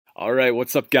All right,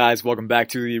 what's up, guys? Welcome back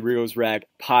to the Riggo's Rag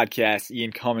podcast.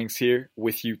 Ian Cummings here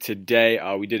with you today.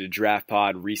 We did a draft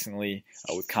pod recently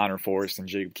with Connor Forrest and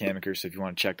Jacob Kamiker, so if you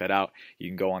want to check that out, you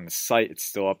can go on the site. It's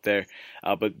still up there.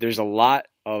 But there's a lot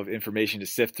of information to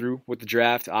sift through with the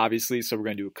draft, obviously, so we're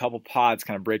going to do a couple pods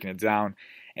kind of breaking it down.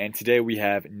 And today we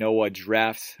have Noah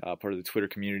Draft, part of the Twitter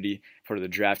community, part of the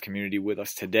draft community with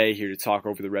us today, here to talk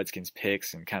over the Redskins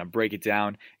picks and kind of break it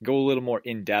down, go a little more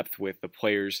in depth with the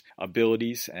players'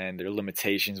 abilities and their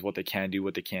limitations, what they can do,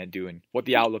 what they can't do, and what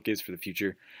the outlook is for the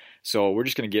future. So we're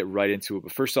just going to get right into it.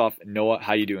 But first off, Noah,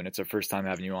 how you doing? It's our first time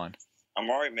having you on. I'm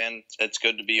all right, man. It's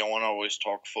good to be on. I always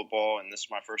talk football, and this is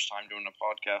my first time doing a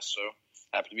podcast, so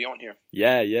happy to be on here.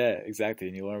 Yeah, exactly.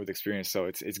 And you learn with experience, so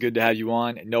it's good to have you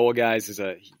on. Noah, guys, is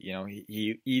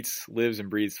he eats, lives, and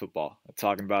breathes football. I'm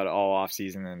talking about it all off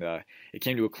season, and it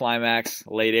came to a climax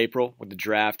late April with the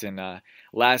draft. And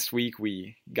last week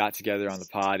we got together on the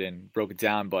pod and broke it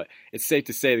down. But it's safe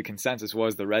to say the consensus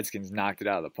was the Redskins knocked it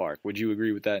out of the park. Would you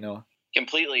agree with that, Noah?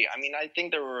 Completely. I mean, I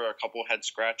think there were a couple head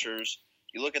scratchers.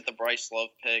 You look at the Bryce Love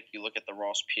pick, you look at the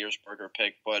Ross Piersberger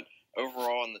pick, but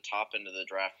overall in the top end of the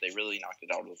draft, they really knocked it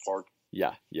out of the park.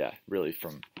 Yeah, really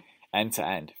from end to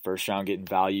end. First round getting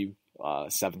value,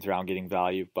 seventh round getting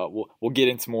value, but we'll get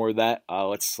into more of that.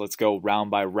 Let's go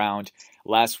round by round.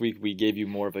 Last week we gave you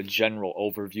more of a general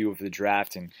overview of the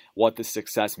draft and what the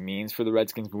success means for the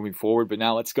Redskins moving forward, but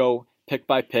now let's go pick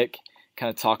by pick. Kind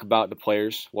of talk about the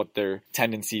players, what their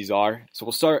tendencies are. So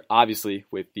we'll start, obviously,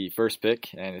 with the first pick,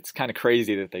 and it's kind of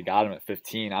crazy that they got him at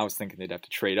 15. I was thinking they'd have to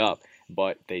trade up,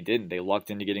 but they didn't. They lucked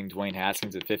into getting Dwayne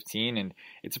Haskins at 15, and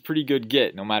it's a pretty good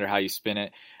get, no matter how you spin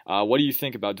it. What do you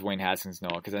think about Dwayne Haskins,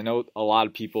 Noah? Because I know a lot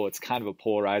of people, it's kind of a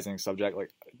polarizing subject.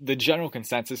 Like, the general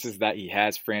consensus is that he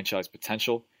has franchise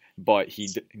potential, but he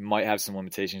might have some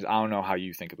limitations. I don't know how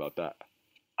you think about that.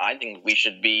 I think we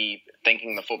should be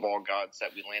thanking the football gods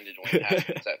that we landed Dwayne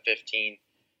Haskins at 15.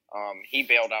 He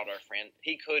bailed out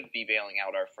He could be bailing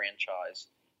out our franchise.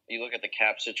 You look at the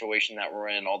cap situation that we're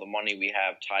in, all the money we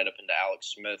have tied up into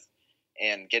Alex Smith,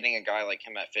 and getting a guy like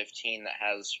him at 15 that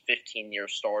has 15-year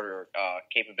starter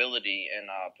capability and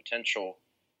potential.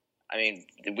 I mean,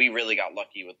 we really got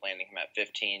lucky with landing him at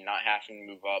 15, not having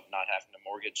to move up, not having to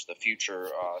mortgage the future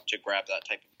to grab that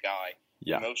type of guy.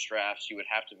 Yeah. In most drafts, you would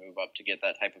have to move up to get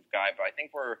that type of guy. But I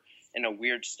think we're in a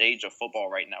weird stage of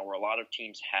football right now where a lot of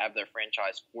teams have their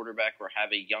franchise quarterback or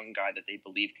have a young guy that they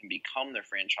believe can become their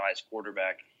franchise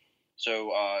quarterback.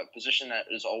 So a position that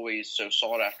is always so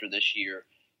sought after this year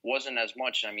wasn't as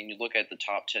much. I mean, you look at the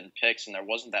top 10 picks, and there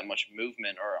wasn't that much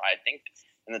movement. Or I think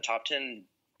in the top 10,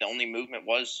 the only movement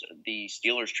was the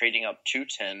Steelers trading up to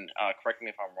 10. Correct me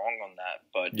if I'm wrong on that.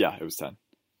 But yeah, it was 10.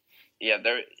 Yeah,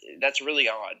 that's really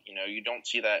odd. You know, you don't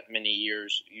see that many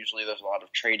years. Usually there's a lot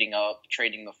of trading up,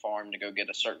 trading the farm to go get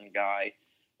a certain guy,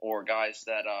 or guys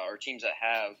that or teams that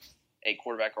have a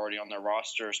quarterback already on their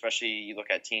roster, especially you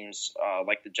look at teams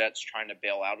like the Jets trying to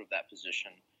bail out of that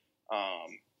position.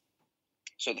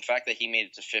 So the fact that he made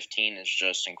it to 15 is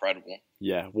just incredible.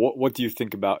 Yeah. What do you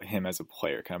think about him as a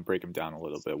player? Kind of break him down a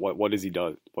little bit. What does he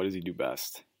do? What does he do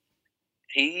best?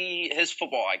 His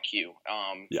football IQ,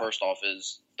 first off,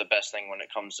 is the best thing when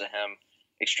it comes to him.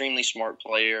 Extremely smart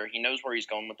player. He knows where he's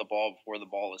going with the ball before the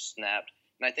ball is snapped.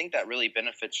 And I think that really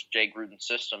benefits Jay Gruden's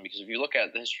system because if you look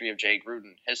at the history of Jay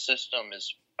Gruden, his system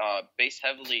is based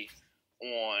heavily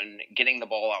on getting the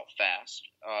ball out fast.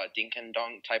 Dink and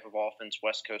dunk type of offense,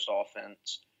 West Coast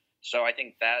offense. So I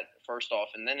think that, first off,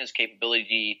 and then his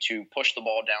capability to push the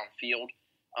ball downfield.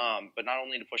 But not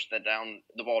only to push the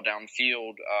ball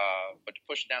downfield, but to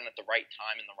push it down at the right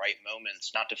time in the right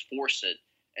moments, not to force it.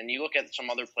 And you look at some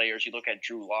other players, you look at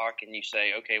Drew Lock, and you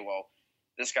say, okay, well,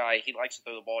 this guy, he likes to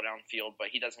throw the ball downfield, but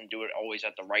he doesn't do it always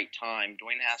at the right time.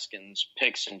 Dwayne Haskins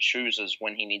picks and chooses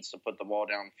when he needs to put the ball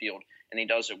downfield, and he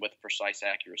does it with precise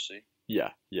accuracy.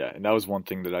 Yeah, and that was one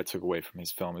thing that I took away from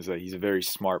his film is that he's a very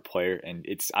smart player, and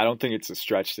I don't think it's a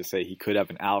stretch to say he could have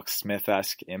an Alex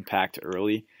Smith-esque impact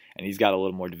early, and he's got a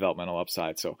little more developmental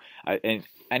upside. So, and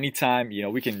anytime,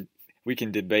 we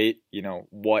can debate,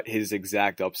 what his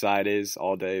exact upside is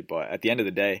all day, but at the end of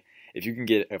the day, if you can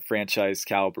get a franchise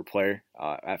caliber player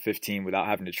at 15 without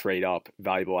having to trade up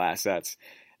valuable assets,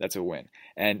 that's a win.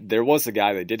 And there was a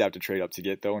guy they did have to trade up to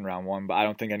get, though, in round 1, but I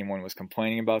don't think anyone was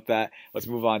complaining about that. Let's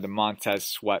move on to Montez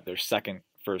Sweat, their second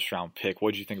first-round pick.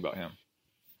 What did you think about him?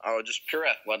 Oh, just pure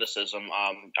athleticism.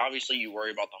 Obviously, you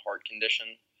worry about the heart condition.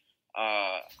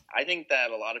 I think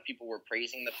that a lot of people were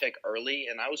praising the pick early,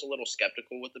 and I was a little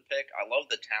skeptical with the pick. I love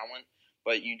the talent,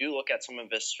 but you do look at some of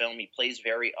his film. He plays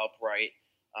very upright.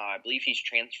 I believe he's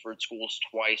transferred schools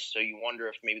twice, so you wonder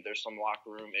if maybe there's some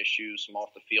locker room issues, some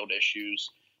off-the-field issues.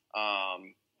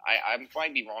 I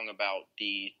might be wrong about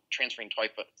the transferring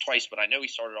twice, but I know he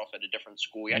started off at a different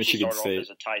school. He actually Michigan started State. off as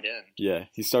a tight end. Yeah,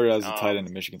 he started as a tight end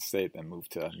at Michigan State, then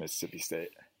moved to Mississippi State.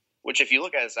 Which, if you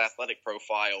look at his athletic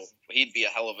profile, he'd be a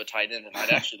hell of a tight end, and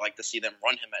I'd actually like to see them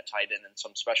run him at tight end in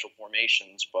some special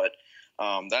formations. But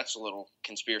that's a little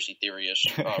conspiracy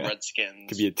theory-ish. Redskins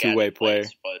could be a two-way player.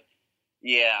 But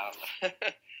yeah.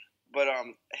 But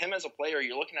him as a player,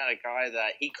 you're looking at a guy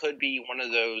that he could be one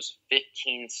of those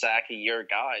 15-sack-a-year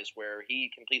guys where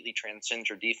he completely transcends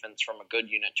your defense from a good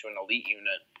unit to an elite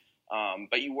unit.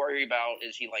 But you worry about,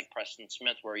 is he like Preston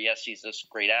Smith, where, yes, he's this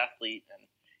great athlete, and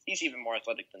he's even more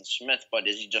athletic than Smith, but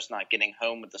is he just not getting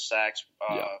home with the sacks,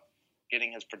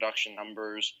 getting his production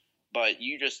numbers? But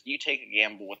you take a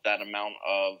gamble with that amount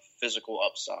of physical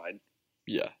upside.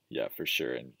 Yeah, for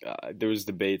sure. And there was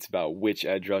debates about which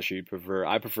edge rusher you'd prefer.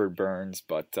 I preferred Burns,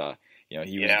 but he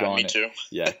was gone. Me too.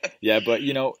 yeah. But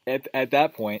at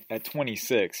that point, at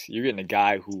 26, you're getting a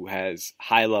guy who has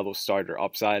high level starter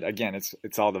upside. Again,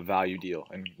 it's all the value deal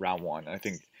in round one. I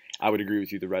think I would agree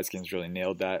with you. The Redskins really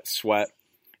nailed that. Sweat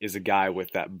is a guy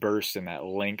with that burst and that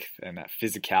length and that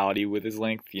physicality with his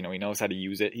length. He knows how to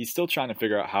use it. He's still trying to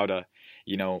figure out how to,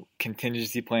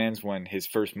 contingency plans when his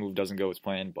first move doesn't go as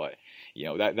planned. But,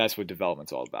 that's what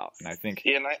development's all about. And I think...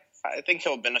 Yeah, and I think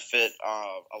he'll benefit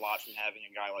a lot from having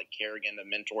a guy like Kerrigan to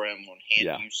mentor him on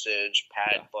hand usage,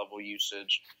 pad level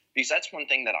usage. Because that's one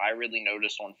thing that I really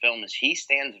noticed on film is he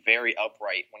stands very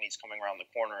upright when he's coming around the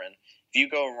corner. And if you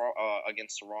go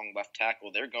against the wrong left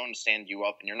tackle, they're going to stand you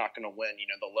up, and you're not going to win.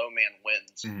 The low man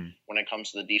wins when it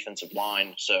comes to the defensive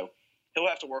line. So he'll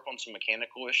have to work on some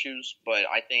mechanical issues. But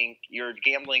I think you're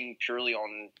gambling purely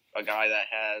on a guy that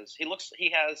has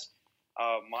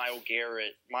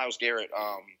Myles Garrett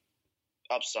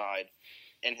upside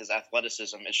in his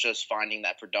athleticism. It's just finding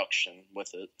that production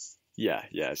with it. Yeah,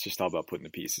 it's just all about putting the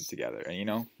pieces together.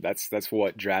 And, that's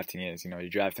what drafting is. You're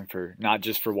drafting for not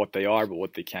just for what they are, but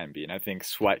what they can be. And I think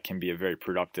Sweat can be a very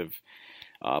productive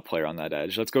player on that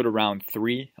edge. Let's go to round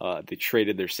 3. They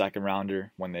traded their second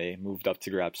rounder when they moved up to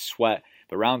grab Sweat.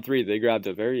 But round 3, they grabbed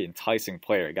a very enticing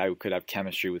player, a guy who could have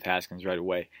chemistry with Haskins right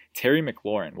away. Terry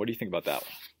McLaurin. What do you think about that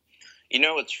one?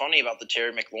 What's funny about the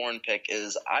Terry McLaurin pick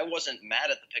is I wasn't mad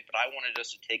at the pick, but I wanted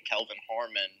us to take Kelvin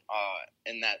Harmon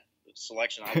in that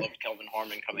selection. I loved Kelvin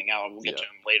Harmon coming out. We'll get to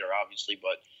him later, obviously,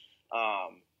 but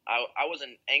I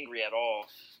wasn't angry at all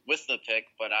with the pick,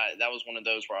 but that was one of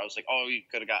those where I was like, oh, you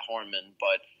could have got Harmon.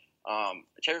 But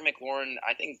Terry McLaurin,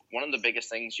 I think one of the biggest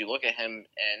things, you look at him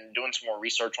and doing some more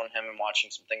research on him and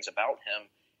watching some things about him,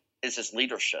 is his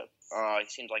leadership. He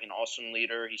seems like an awesome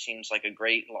leader. He seems like a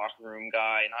great locker room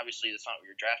guy, and obviously that's not what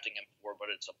you're drafting him for, but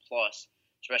it's a plus,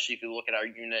 especially if you look at our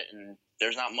unit, and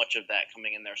there's not much of that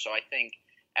coming in there. So I think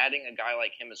adding a guy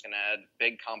like him is going to add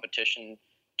big competition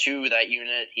to that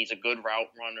unit. He's a good route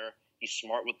runner. He's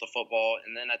smart with the football.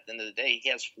 And then at the end of the day, he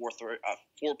has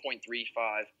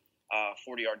 4.35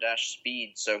 40-yard dash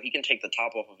speed, so he can take the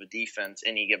top off of a defense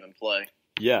any given play.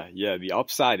 Yeah. The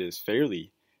upside is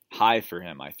fairly high for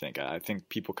him, I think. I think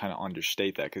people kind of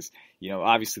understate that because,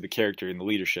 obviously the character and the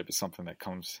leadership is something that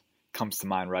comes to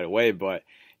mind right away. But,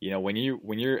 when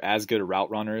you're as good a route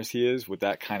runner as he is with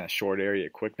that kind of short area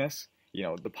quickness,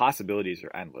 the possibilities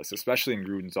are endless, especially in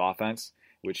Gruden's offense,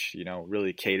 which,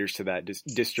 really caters to that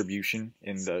distribution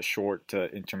in the short to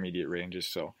intermediate ranges.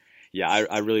 So, yeah,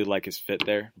 I really like his fit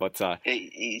there. But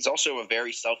he's also a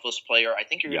very selfless player. I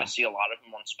think you're going to see a lot of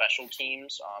him on special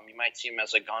teams. You might see him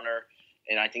as a gunner,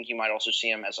 and I think you might also see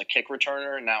him as a kick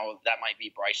returner. Now, that might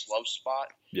be Bryce Love's spot.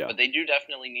 Yeah. But they do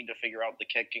definitely need to figure out the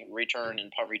kick return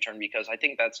and punt return, because I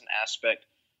think that's an aspect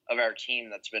of our team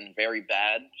that's been very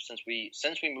bad since we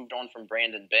moved on from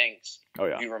Brandon Banks. Oh,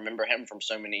 yeah. If you remember him from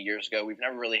so many years ago, we've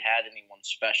never really had anyone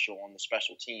special on the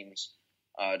special teams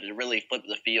to really flip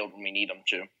the field when we need them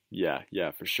to.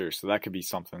 Yeah, for sure. So that could be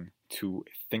something to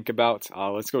think about.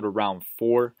 Let's go to round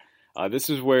 4. This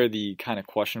is where the kind of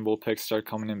questionable picks start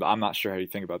coming in, but I'm not sure how you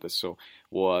think about this, so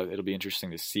it'll be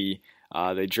interesting to see.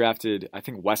 They drafted, I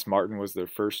think Wes Martin was their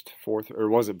fourth, or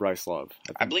was it Bryce Love?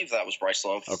 I believe that was Bryce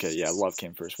Love. Okay, yeah, Love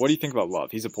came first. What do you think about Love?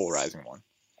 He's a polarizing one.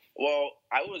 Well,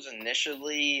 I was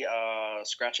initially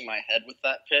scratching my head with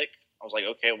that pick. I was like,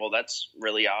 okay, well, that's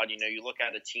really odd. You look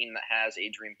at a team that has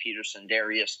Adrian Peterson,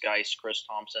 Darius Geis, Chris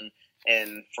Thompson,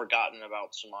 and forgotten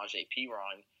about Samaje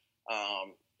Perine.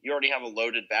 You already have a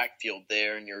loaded backfield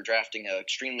there, and you're drafting an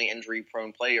extremely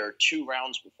injury-prone player 2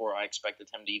 rounds before I expected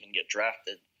him to even get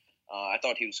drafted. I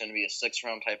thought he was going to be a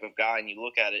 6th-round type of guy, and you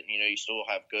look at it, and you still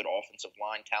have good offensive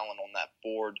line talent on that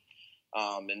board,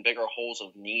 and bigger holes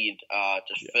of need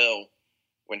to fill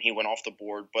when he went off the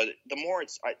board. But the more it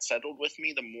settled with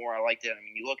me, the more I liked it. I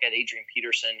mean, you look at Adrian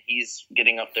Peterson, he's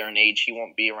getting up there in age. He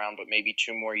won't be around but maybe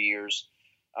 2 more years.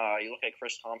 You look at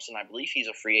Chris Thompson, I believe he's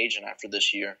a free agent after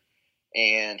this year.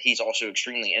 And he's also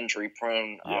extremely injury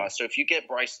prone. Yeah. So if you get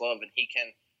Bryce Love and he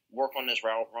can work on his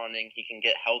route running, he can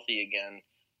get healthy again,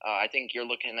 I think you're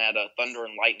looking at a thunder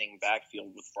and lightning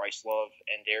backfield with Bryce Love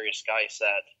and Darius Geis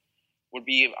that would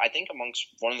be, I think, amongst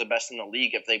one of the best in the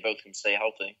league if they both can stay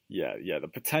healthy. Yeah, the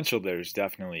potential there is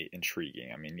definitely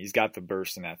intriguing. I mean, he's got the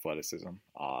burst and athleticism,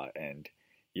 and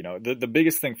the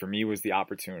biggest thing for me was the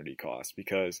opportunity cost,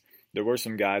 because there were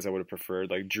some guys I would have preferred,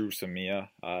 like Drew Samia,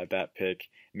 that pick,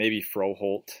 maybe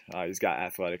Froholt. He's got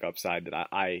athletic upside that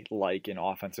I like in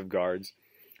offensive guards,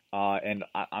 and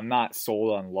I'm not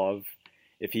sold on Love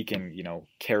if he can,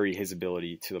 carry his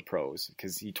ability to the pros,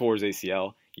 because he tore his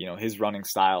ACL. His running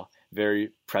style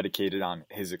very predicated on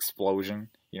his explosion,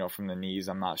 from the knees.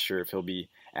 I'm not sure if he'll be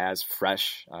as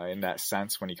fresh in that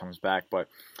sense when he comes back, but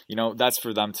that's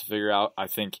for them to figure out. I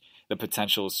think the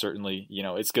potential is certainly,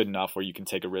 it's good enough where you can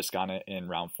take a risk on it in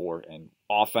round 4. And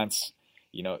offense,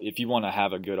 if you want to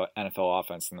have a good NFL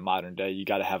offense in the modern day, you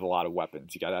got to have a lot of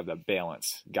weapons. You got to have that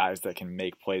balance, guys that can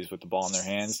make plays with the ball in their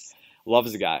hands. Love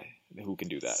is a guy who can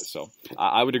do that. So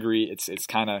I would agree. It's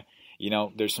kind of,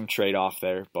 there's some trade-off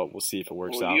there, but we'll see if it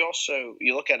works out.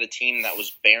 You look at a team that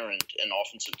was barren in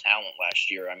offensive talent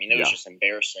last year. I mean, it was just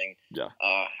embarrassing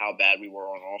how bad we were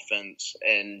on offense.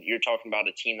 And you're talking about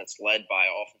a team that's led by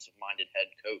an offensive-minded head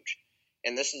coach.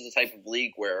 And this is the type of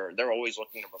league where they're always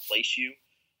looking to replace you.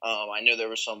 I know there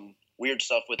was some weird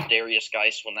stuff with Darius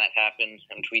Geis when that happened.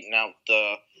 I'm tweeting out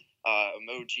the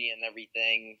emoji and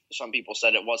everything. Some people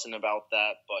said it wasn't about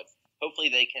that, but hopefully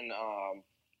they can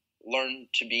learn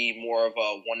to be more of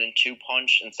a 1-2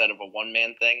 punch instead of a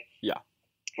one-man thing. Yeah.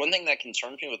 One thing that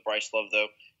concerns me with Bryce Love, though,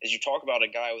 is you talk about a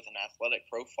guy with an athletic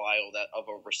profile of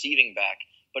a receiving back,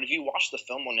 but if you watch the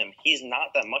film on him, he's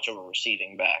not that much of a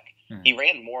receiving back. Mm-hmm. He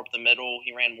ran more up the middle.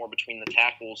 He ran more between the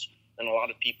tackles than a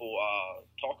lot of people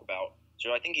talk about.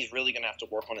 So I think he's really going to have to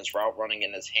work on his route running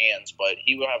in his hands, but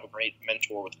he will have a great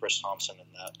mentor with Chris Thompson in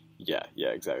that. Yeah,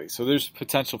 exactly. So there's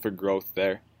potential for growth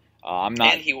there.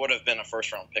 And he would have been a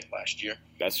first-round pick last year.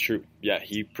 That's true. Yeah,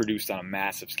 he produced on a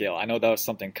massive scale. I know that was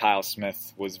something Kyle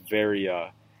Smith was very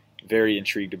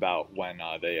intrigued about when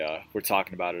they were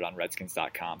talking about it on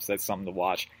Redskins.com. So that's something to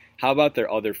watch. How about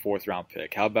their other 4th-round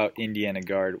pick? How about Indiana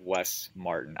guard Wes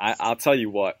Martin? I'll tell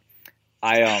you what.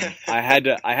 I had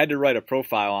to write a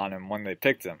profile on him when they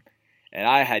picked him, and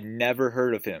I had never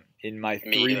heard of him in my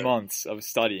 3 months of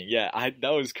studying. Yeah, that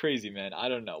was crazy, man. I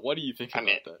don't know. What do you think about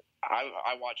that?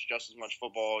 I watch just as much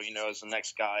football, as the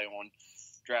next guy on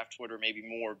draft Twitter, maybe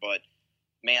more. But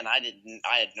man, I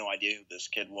had no idea who this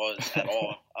kid was at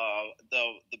all.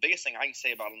 Though the biggest thing I can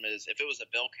say about him is, if it was a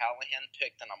Bill Callahan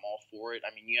pick, then I'm all for it.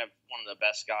 I mean, you have one of the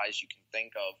best guys you can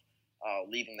think of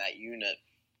leading that unit.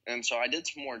 And so I did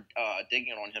some more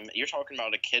digging on him. You're talking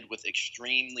about a kid with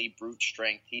extremely brute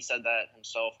strength. He said that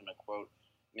himself in a quote.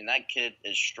 I mean, that kid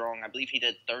is strong. I believe he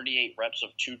did 38 reps of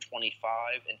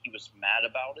 225, and he was mad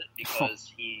about it because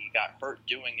he got hurt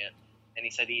doing it. And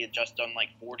he said he had just done like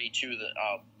 42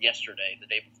 yesterday, the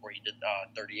day before he did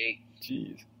 38.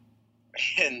 Jeez.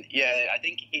 And, yeah, I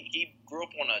think he grew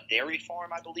up on a dairy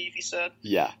farm, I believe he said.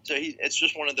 Yeah. So it's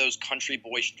just one of those country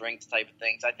boy strength type of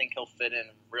things. I think he'll fit in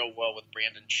real well with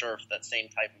Brandon Scherf, that same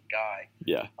type of guy.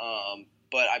 Yeah.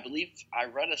 But I believe I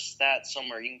read a stat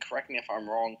somewhere. You can correct me if I'm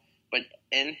wrong. But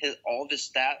in all of his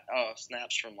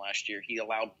snaps from last year, he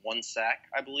allowed 1 sack,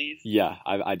 I believe. Yeah,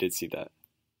 I did see that.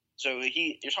 So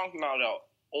you're talking about an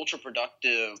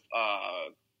ultra-productive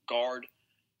guard,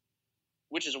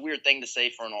 which is a weird thing to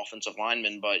say for an offensive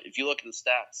lineman. But if you look at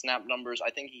the snap numbers, I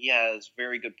think he has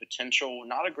very good potential.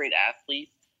 Not a great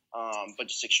athlete, but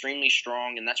just extremely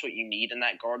strong, and that's what you need in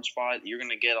that guard spot. You're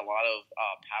going to get a lot of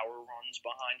power runs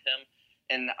behind him.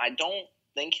 And I don't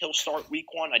think he'll start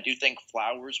week 1. I do think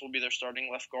Flowers will be their starting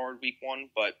left guard week 1,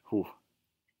 but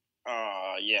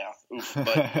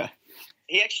but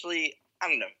he actually, I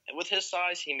don't know, with his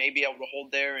size, he may be able to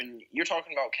hold there. And you're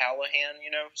talking about Callahan,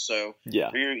 so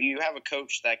yeah, you have a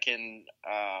coach that can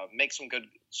make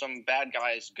some bad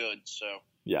guys good. So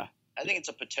yeah, I think it's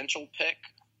a potential pick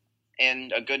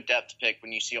and a good depth pick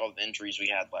when you see all the injuries we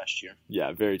had last year.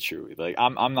 Yeah, very true. Like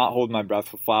I'm not holding my breath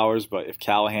for Flowers, but if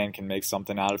Callahan can make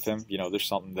something out of him, there's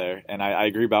something there. And I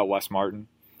agree about Wes Martin.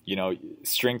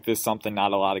 Strength is something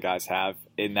not a lot of guys have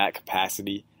in that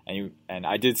capacity. And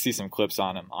I did see some clips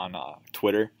on him on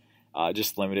Twitter,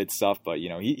 just limited stuff. But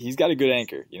he's got a good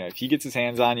anchor. If he gets his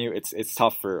hands on you, it's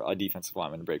tough for a defensive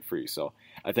lineman to break free. So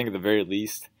I think at the very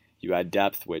least you add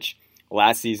depth, which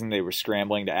last season they were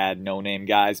scrambling to add no-name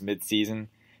guys mid-season.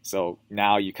 So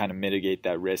now you kind of mitigate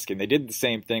that risk. And they did the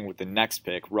same thing with the next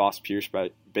pick, Ross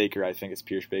Pierce-Baker. I think it's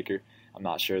Pierce-Baker. I'm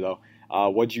not sure, though.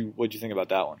 What'd you think about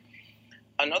that one?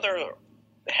 Another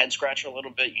head-scratcher a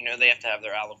little bit. They have to have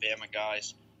their Alabama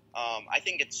guys. I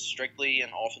think it's strictly an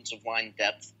offensive line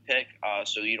depth pick,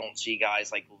 so you don't see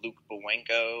guys like Luke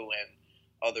Bowenko and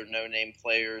other no-name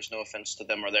players, no offense to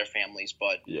them or their families,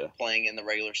 but playing in the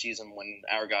regular season when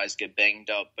our guys get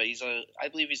banged up. But I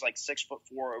believe he's like 6'4",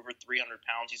 over 300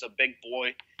 pounds. He's a big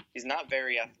boy. He's not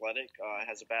very athletic,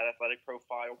 has a bad athletic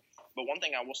profile. But one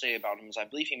thing I will say about him is I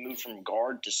believe he moved from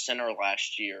guard to center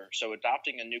last year. So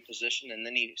adopting a new position, and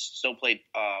then he still played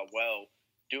well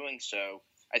doing so.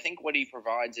 I think what he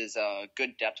provides is a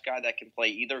good depth guy that can play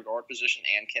either guard position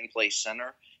and can play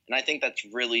center. And I think that's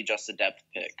really just a depth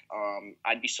pick.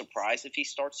 I'd be surprised if he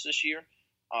starts this year,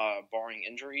 barring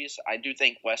injuries. I do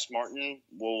think Wes Martin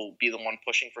will be the one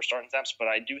pushing for starting snaps, but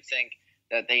I do think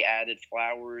that they added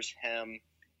Flowers, him,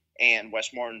 and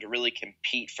Wes Martin to really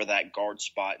compete for that guard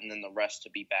spot, and then the rest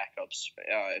to be backups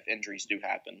if injuries do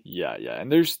happen. Yeah, and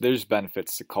there's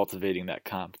benefits to cultivating that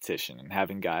competition and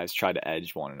having guys try to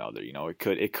edge one another.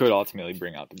 It could ultimately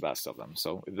bring out the best of them.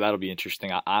 So that'll be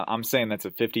interesting. I'm saying that's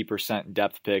a 50%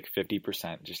 depth pick,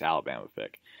 50% just Alabama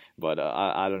pick. But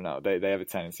I don't know. They have a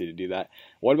tendency to do that.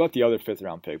 What about the other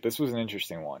 5th-round pick? This was an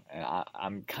interesting one, and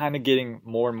I'm kind of getting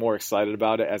more and more excited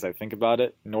about it as I think about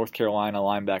it. North Carolina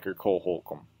linebacker Cole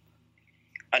Holcomb.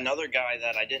 Another guy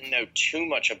that I didn't know too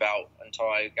much about until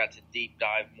I got to deep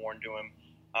dive more into him.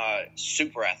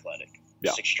 Super athletic. Yeah.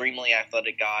 Just extremely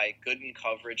athletic guy, good in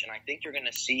coverage, and I think you're going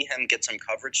to see him get some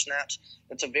coverage snaps.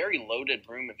 It's a very loaded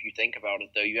room if you think about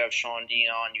it, though. You have Sean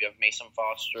Dion, you have Mason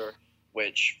Foster,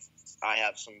 which I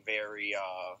have some very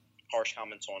harsh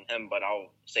comments on him, but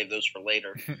I'll save those for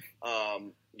later.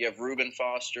 You have Reuben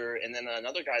Foster, and then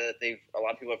another guy that a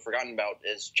lot of people have forgotten about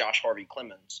is Josh Harvey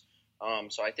Clemens.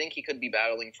 So I think he could be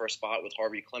battling for a spot with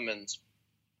Harvey Clemens,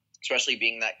 especially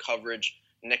being that coverage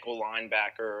nickel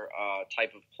linebacker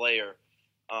type of player.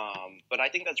 But I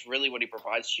think that's really what he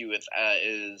provides you with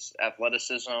is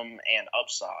athleticism and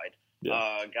upside.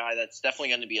 A guy that's definitely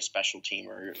going to be a special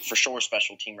teamer, for sure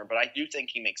special teamer, but I do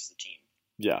think he makes the team.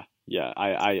 Yeah.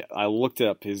 I looked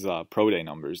up his pro day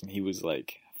numbers, and he was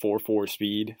like 4.4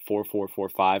 speed, 4.4,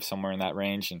 4.5, somewhere in that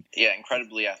range. And yeah,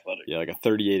 incredibly athletic. Yeah, like a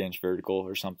 38-inch vertical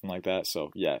or something like that.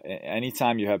 So, yeah,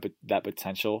 anytime you have that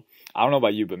potential, I don't know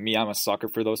about you, but me, I'm a sucker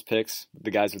for those picks, the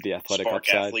guys with the athletic Spark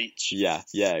upside. Athletes. Yeah,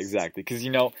 exactly. Because,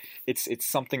 it's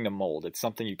something to mold. It's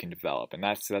something you can develop, and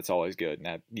that's always good. And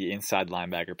at the inside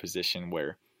linebacker position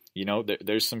where,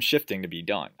 there's some shifting to be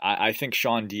done. I think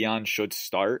Sean Dion should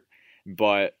start.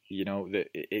 But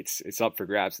it's up for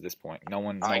grabs at this point.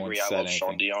 I agree. I love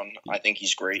Sean Dion. I think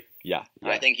he's great. Yeah.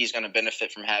 I think he's going to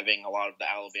benefit from having a lot of the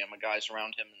Alabama guys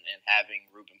around him and having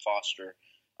Reuben Foster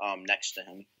next to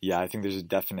him. Yeah, I think there's a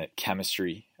definite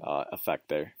chemistry effect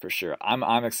there for sure.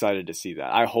 I'm excited to see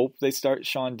that. I hope they start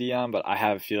Sean Dion, but I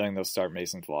have a feeling they'll start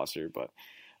Mason Foster. But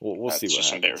we'll see what happens. That's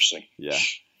just embarrassing. Yeah.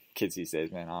 Kids these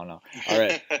days, man. I don't know. All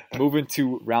right, moving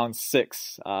to round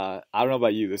 6. I don't know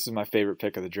about you. This is my favorite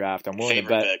pick of the draft. I'm willing to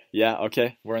bet. Pick. Yeah,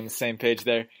 okay. We're on the same page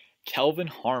there. Kelvin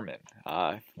Harmon.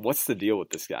 What's the deal with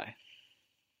this guy?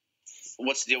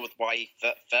 What's the deal with why he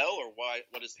fell, or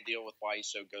what is the deal with why he's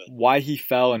so good? Why he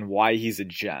fell and why he's a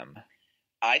gem.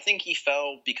 I think he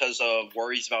fell because of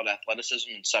worries about athleticism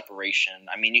and separation.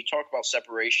 I mean, you talk about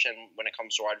separation when it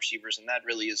comes to wide receivers, and that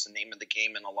really is the name of the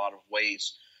game in a lot of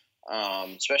ways.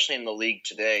 Especially in the league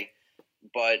today.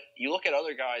 But you look at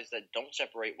other guys that don't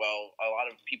separate well, a lot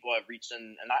of people have reached in,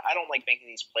 and I don't like making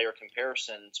these player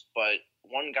comparisons, but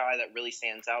one guy that really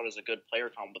stands out as a good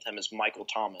player comp with him is Michael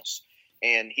Thomas.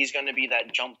 And he's going to be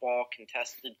that jump ball,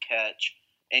 contested catch,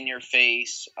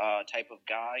 in-your-face type of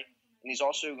guy. And he's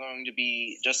also going to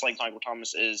be, just like Michael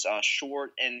Thomas is,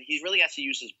 short, and he really has to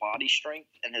use his body strength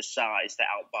and his size to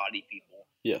out-body people.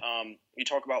 Yeah. You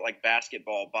talk about like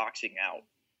basketball, boxing out.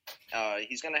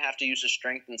 He's going to have to use his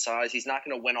strength and size. He's not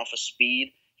going to win off of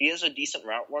speed. He is a decent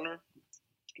route runner,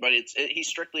 but he's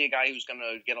strictly a guy who's going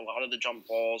to get a lot of the jump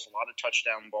balls, a lot of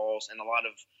touchdown balls, and a lot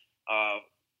of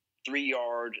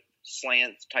 3-yard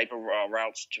slant type of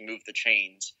routes to move the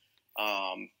chains.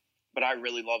 But I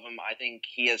really love him. I think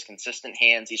he has consistent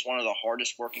hands. He's one of the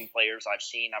hardest working players I've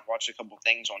seen. I've watched a couple of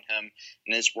things on him,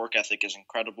 and his work ethic is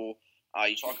incredible.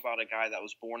 You talk about a guy that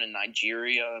was born in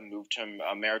Nigeria and moved to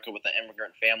America with an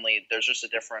immigrant family. There's just a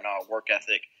different work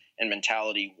ethic and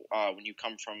mentality when you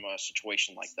come from a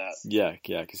situation like that. Yeah,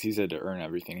 because he's had to earn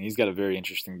everything. He's got a very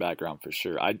interesting background for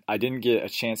sure. I didn't get a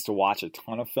chance to watch a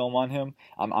ton of film on him.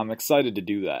 I'm excited to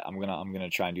do that. I'm gonna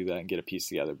try and do that and get a piece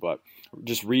together. But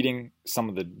just reading some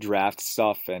of the draft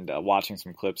stuff and watching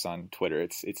some clips on Twitter,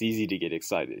 it's easy to get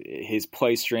excited. His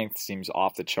play strength seems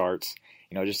off the charts.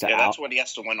 That's what he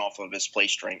has to win off of, his play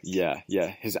strength. Yeah,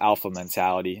 his alpha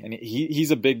mentality, and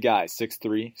he's a big guy,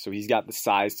 6'3", so he's got the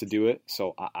size to do it.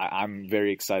 So I'm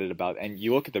very excited about it. And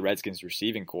you look at the Redskins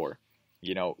receiving core,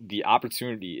 the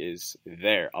opportunity is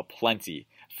there aplenty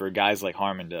for guys like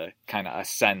Harmon to kind of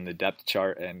ascend the depth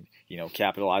chart and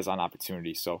capitalize on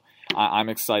opportunities. So I'm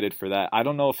excited for that. I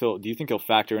don't know if do you think he'll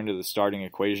factor into the starting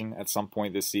equation at some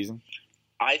point this season?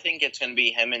 I think it's going to be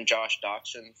him and Josh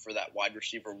Doctson for that wide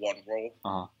receiver 1 role.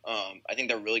 I think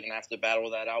they're really going to have to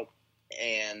battle that out.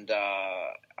 And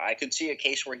I could see a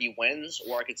case where he wins,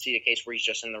 or I could see a case where he's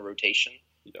just in the rotation.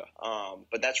 Yeah.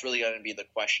 But that's really going to be the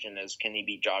question: is can he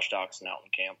beat Josh Doctson out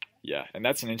in camp? Yeah, and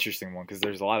that's an interesting one because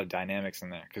there's a lot of dynamics in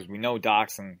there. Because we know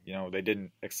Doctson, they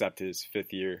didn't accept his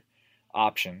 5th-year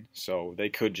option, so they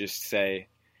could just say,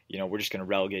 we're just going to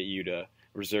relegate you to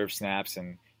reserve snaps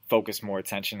and focus more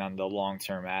attention on the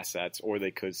long-term assets, or they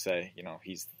could say,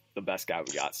 he's the best guy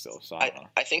we got still. So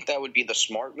I think that would be the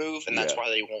smart move, and that's why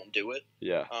they won't do it.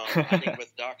 Yeah. I think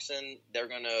with Doctson, they're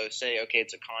going to say, okay,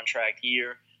 it's a contract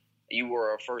year. You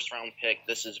were a first-round pick.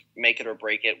 This is make it or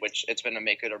break it, which it's been a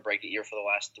make it or break it year for the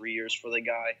last 3 years for the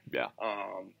guy. Yeah.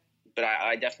 But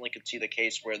I definitely could see the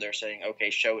case where they're saying, okay,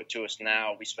 show it to us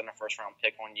now. We spent a first-round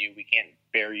pick on you. We can't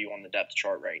bury you on the depth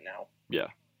chart right now. Yeah.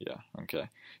 Okay.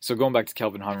 So going back to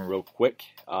Kelvin Harmon real quick,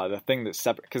 the thing that's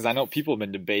separate, because I know people have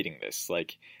been debating this,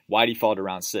 like, why did he fall to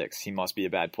round 6? He must be a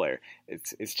bad player.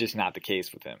 It's just not the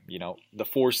case with him. The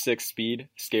 4.6 speed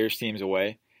scares teams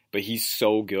away, but he's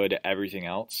so good at everything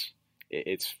else.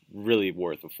 It's really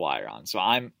worth a flyer on. So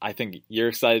I think you're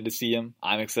excited to see him.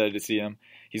 I'm excited to see him.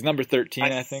 He's number 13,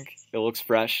 I think. It looks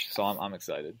fresh, so I'm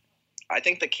excited. I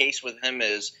think the case with him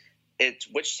is, it's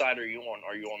which side are you on?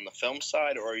 Are you on the film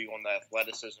side, or are you on the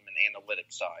athleticism and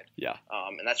analytics side? Yeah.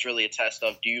 And that's really a test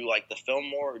of, do you like the film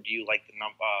more, or do you like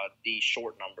the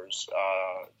short numbers?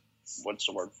 What's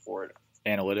the word for it?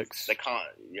 Analytics.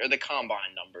 The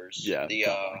combine numbers. Yeah.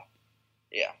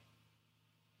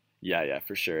 Yeah,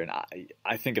 for sure. And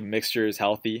I think a mixture is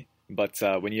healthy. But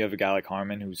when you have a guy like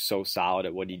Harmon who's so solid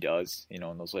at what he does, in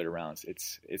those later rounds,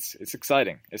 it's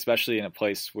exciting, especially in a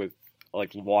place with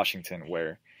like Washington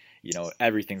where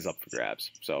everything's up for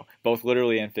grabs. So both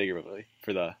literally and figuratively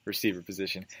for the receiver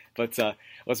position. But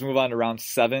let's move on to round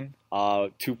 7.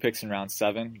 2 picks in round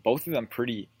 7. Both of them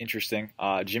pretty interesting.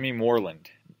 Jimmy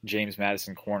Moreland, James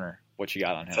Madison corner. What you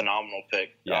got on him? Phenomenal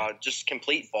pick. Yeah. Just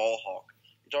complete ball hawk.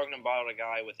 You're talking about a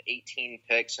guy with 18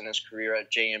 picks in his career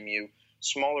at JMU.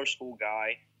 Smaller school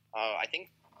guy. I think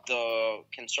the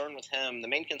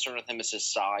main concern with him is his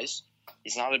size.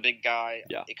 He's not a big guy.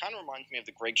 Yeah. It kind of reminds me of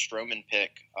the Greg Stroman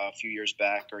pick a few years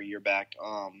back or a year back.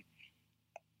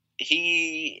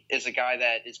 He is a guy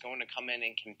that is going to come in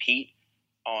and compete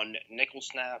on nickel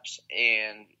snaps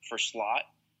and for slot.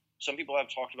 Some people have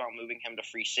talked about moving him to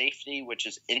free safety, which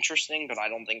is interesting, but I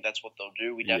don't think that's what they'll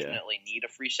do. We definitely need a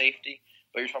free safety.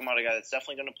 But you're talking about a guy that's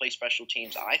definitely going to play special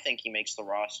teams. I think he makes the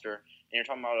roster. And you're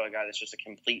talking about a guy that's just a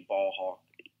complete ball hawk.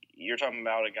 You're talking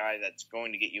about a guy that's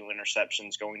going to get you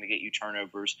interceptions, going to get you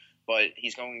turnovers, but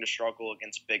he's going to struggle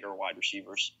against bigger wide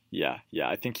receivers. Yeah.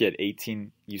 I think he had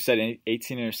 18. You said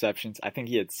 18 interceptions. I think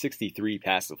he had 63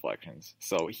 pass deflections.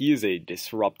 So he is a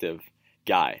disruptive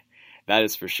guy. That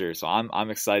is for sure. So I'm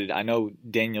excited. I know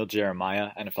Daniel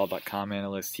Jeremiah, NFL.com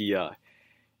analyst, he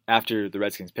after the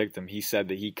Redskins picked him, he said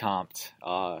that he comped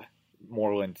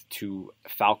Moreland to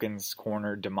Falcons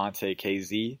corner DeMonte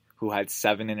KZ, who had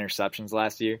 7 interceptions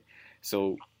last year.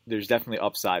 So there's definitely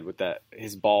upside with that,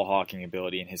 his ball hawking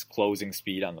ability and his closing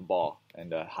speed on the ball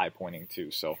and high pointing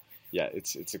too. So yeah,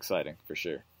 it's exciting for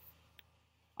sure.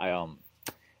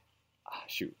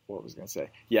 What was I going to say?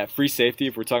 Yeah, free safety.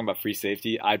 If we're talking about free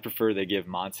safety, I'd prefer they give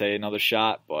Monte another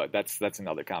shot, but that's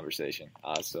another conversation.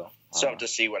 So have to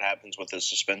see what happens with his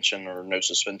suspension or no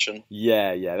suspension.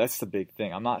 Yeah, that's the big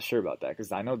thing. I'm not sure about that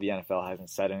because I know the NFL hasn't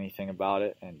said anything about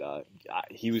it, and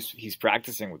he's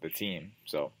practicing with the team,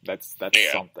 so that's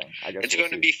something. I guess it's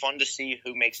going to be fun to see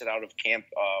who makes it out of camp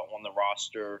on the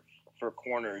roster. For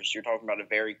corners, you're talking about a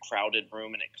very crowded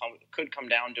room, and it could come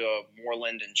down to a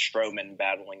Moreland and Stroman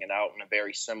battling it out in a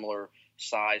very similar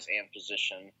size and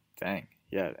position. Dang,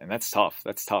 yeah, and that's tough.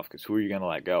 That's tough because who are you going to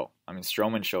let go? I mean,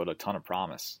 Stroman showed a ton of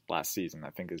promise last season,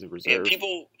 I think, as a reserve. Yeah,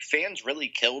 fans really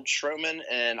killed Stroman,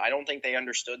 and I don't think they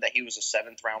understood that he was a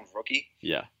 7th-round rookie.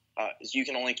 Yeah. you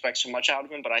can only expect so much out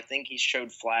of him, but I think he's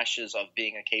showed flashes of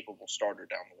being a capable starter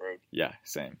down the road. Yeah,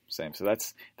 same. So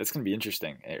that's going to be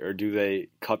interesting. Or do they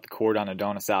cut the cord on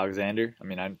Adonis Alexander? I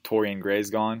mean, Torian Gray's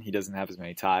gone. He doesn't have as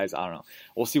many ties. I don't know.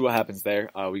 We'll see what happens there.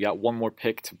 We got one more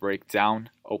pick to break down.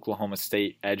 Oklahoma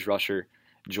State edge rusher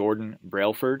Jordan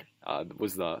Brailford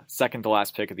was the second to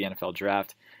last pick of the NFL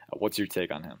draft. What's your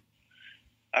take on him?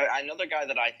 Another guy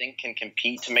that I think can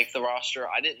compete to make the roster.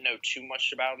 I didn't know too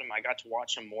much about him. I got to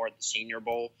watch him more at the Senior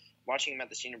Bowl. Watching him at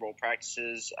the Senior Bowl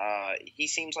practices, he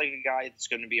seems like a guy that's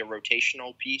going to be a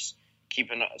rotational piece,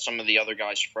 keeping some of the other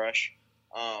guys fresh.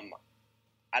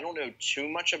 I don't know too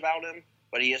much about him,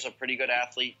 but he is a pretty good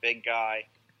athlete, big guy,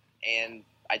 and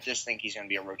I just think he's going to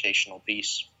be a rotational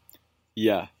piece.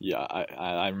 Yeah.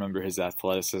 I remember his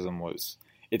athleticism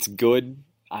it's good.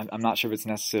 I'm not sure if it's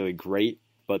necessarily great,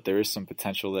 but there is some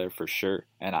potential there for sure.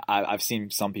 And I've seen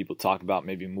some people talk about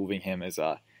maybe moving him as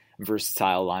a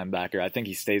versatile linebacker. I think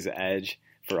he stays at edge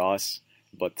for us,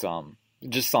 but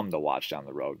just something to watch down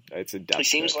the road. It's a depth He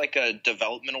seems pick. like a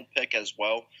developmental pick as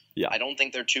well. Yeah. I don't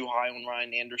think they're too high on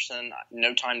Ryan Anderson.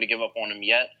 No time to give up on him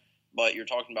yet, but you're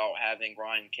talking about having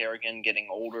Ryan Kerrigan getting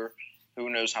older. Who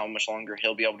knows how much longer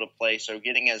he'll be able to play. So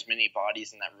getting as many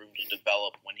bodies in that room to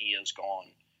develop when he is gone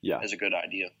is a good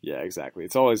idea. Yeah, exactly.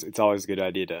 It's always a good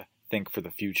idea to think for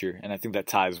the future, and I think that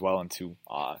ties well into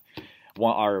our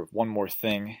one more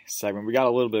thing segment. We got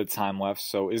a little bit of time left,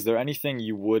 so is there anything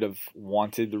you would have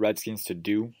wanted the Redskins to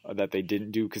do that they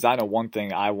didn't do? Because I know one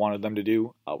thing I wanted them to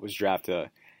do was draft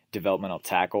a developmental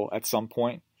tackle at some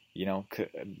point. You know,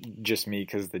 just me,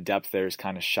 because the depth there is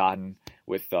kind of shodden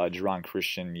with Jerron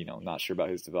Christian. You know, not sure about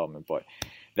his development, but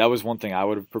that was one thing I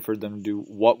would have preferred them to do.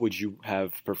 What would you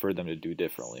have preferred them to do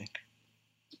differently?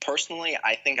 Personally,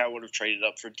 I think I would have traded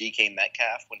up for DK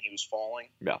Metcalf when he was falling.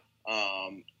 Yeah.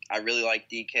 I really like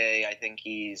DK. I think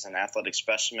he's an athletic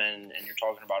specimen, and you're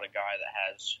talking about a guy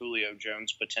that has Julio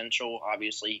Jones potential.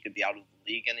 Obviously, he could be out of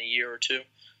the league in a year or two.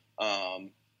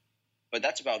 But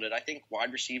that's about it. I think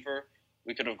wide receiver,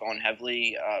 we could have gone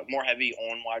more heavy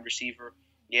on wide receiver.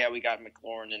 Yeah, we got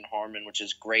McLaurin and Harmon, which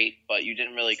is great, but you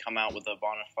didn't really come out with a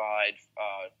bona fide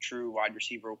true wide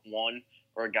receiver one,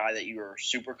 or a guy that you are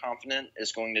super confident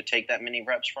is going to take that many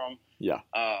reps from. Yeah.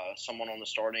 Someone on the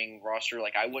starting roster.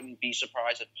 Like, I wouldn't be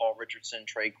surprised if Paul Richardson,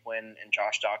 Trey Quinn, and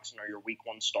Josh Doxson are your week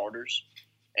one starters.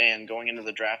 And going into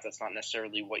the draft, that's not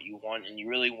necessarily what you want, and you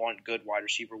really want good wide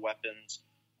receiver weapons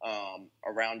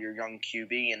around your young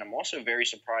QB. And I'm also very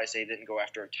surprised they didn't go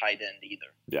after a tight end either.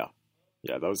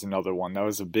 Yeah, that was another one. That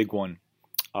was a big one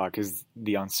because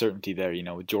the uncertainty there, you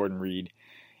know, with Jordan Reed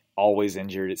always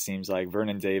injured, it seems like.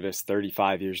 Vernon Davis,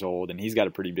 35 years old, and he's got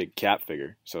a pretty big cap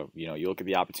figure. So, you know, you look at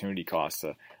the opportunity cost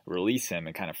to release him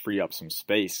and kind of free up some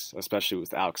space, especially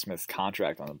with Alex Smith's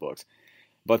contract on the books.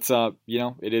 But, you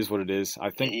know, it is what it is.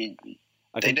 I think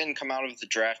they didn't come out of the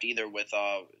draft either with,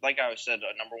 like I said,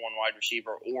 a number one wide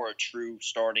receiver or a true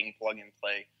starting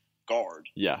plug-and-play guard.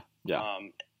 Yeah.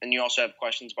 And you also have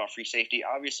questions about free safety.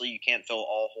 Obviously, you can't fill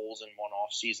all holes in one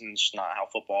offseason. It's not how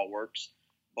football works.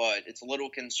 But it's a little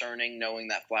concerning knowing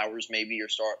that Flowers may be your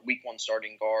week one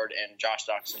starting guard and Josh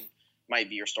Doxson might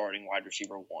be your starting wide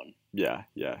receiver one. Yeah,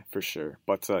 for sure.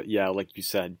 But, yeah, like you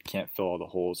said, can't fill all the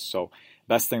holes. So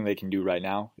best thing they can do right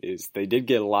now is they did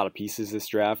get a lot of pieces this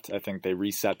draft. I think they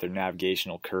reset their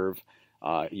navigational curve,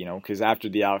 you know, because after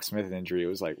the Alex Smith injury, it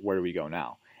was like, where do we go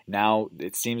now? Now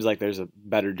it seems like there's a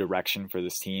better direction for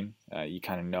this team. You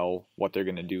kind of know what they're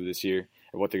going to do this year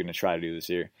or what they're going to try to do this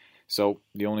year. So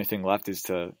the only thing left is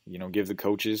to, you know, give the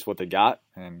coaches what they got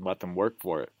and let them work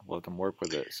for it. Let them work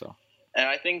with it. So, and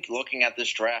I think looking at this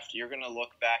draft, you're going to look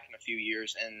back in a few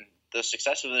years, and the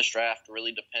success of this draft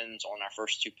really depends on our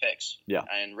first two picks. Yeah.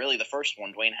 And really the first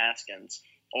one, Dwayne Haskins.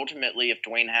 Ultimately, if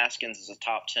Dwayne Haskins is a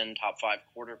top 10, top 5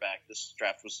 quarterback, this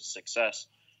draft was a success.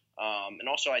 And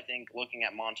also, I think looking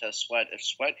at Montez Sweat, if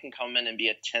Sweat can come in and be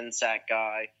a 10-sack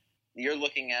guy, you're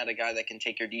looking at a guy that can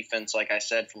take your defense, like I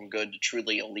said, from good to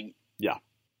truly elite.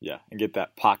 Yeah, and get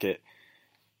that pocket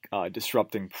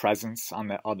disrupting presence on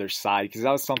the other side, because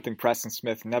that was something Preston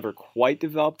Smith never quite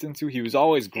developed into. He was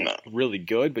always really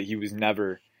good, but he was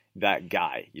never that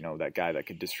guy, you know, that guy that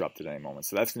could disrupt at any moment.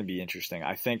 So that's going to be interesting.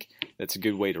 I think that's a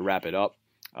good way to wrap it up.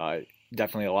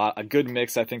 Definitely a good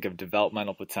mix, I think, of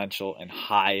developmental potential and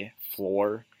high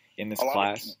floor in this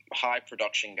class. Lot of high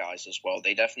production guys as well.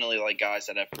 They definitely like guys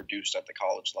that have produced at the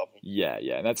college level. Yeah,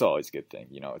 and that's always a good thing.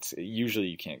 You know, it's usually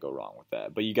you can't go wrong with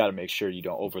that, but you got to make sure you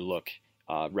don't overlook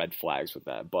red flags with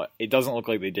that. But it doesn't look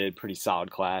like they did. Pretty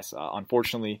solid class.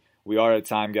 Unfortunately, we are out of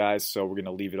time, guys, so we're going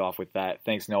to leave it off with that.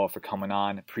 Thanks, Noah, for coming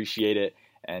on. Appreciate it,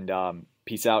 and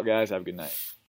peace out, guys. Have a good night.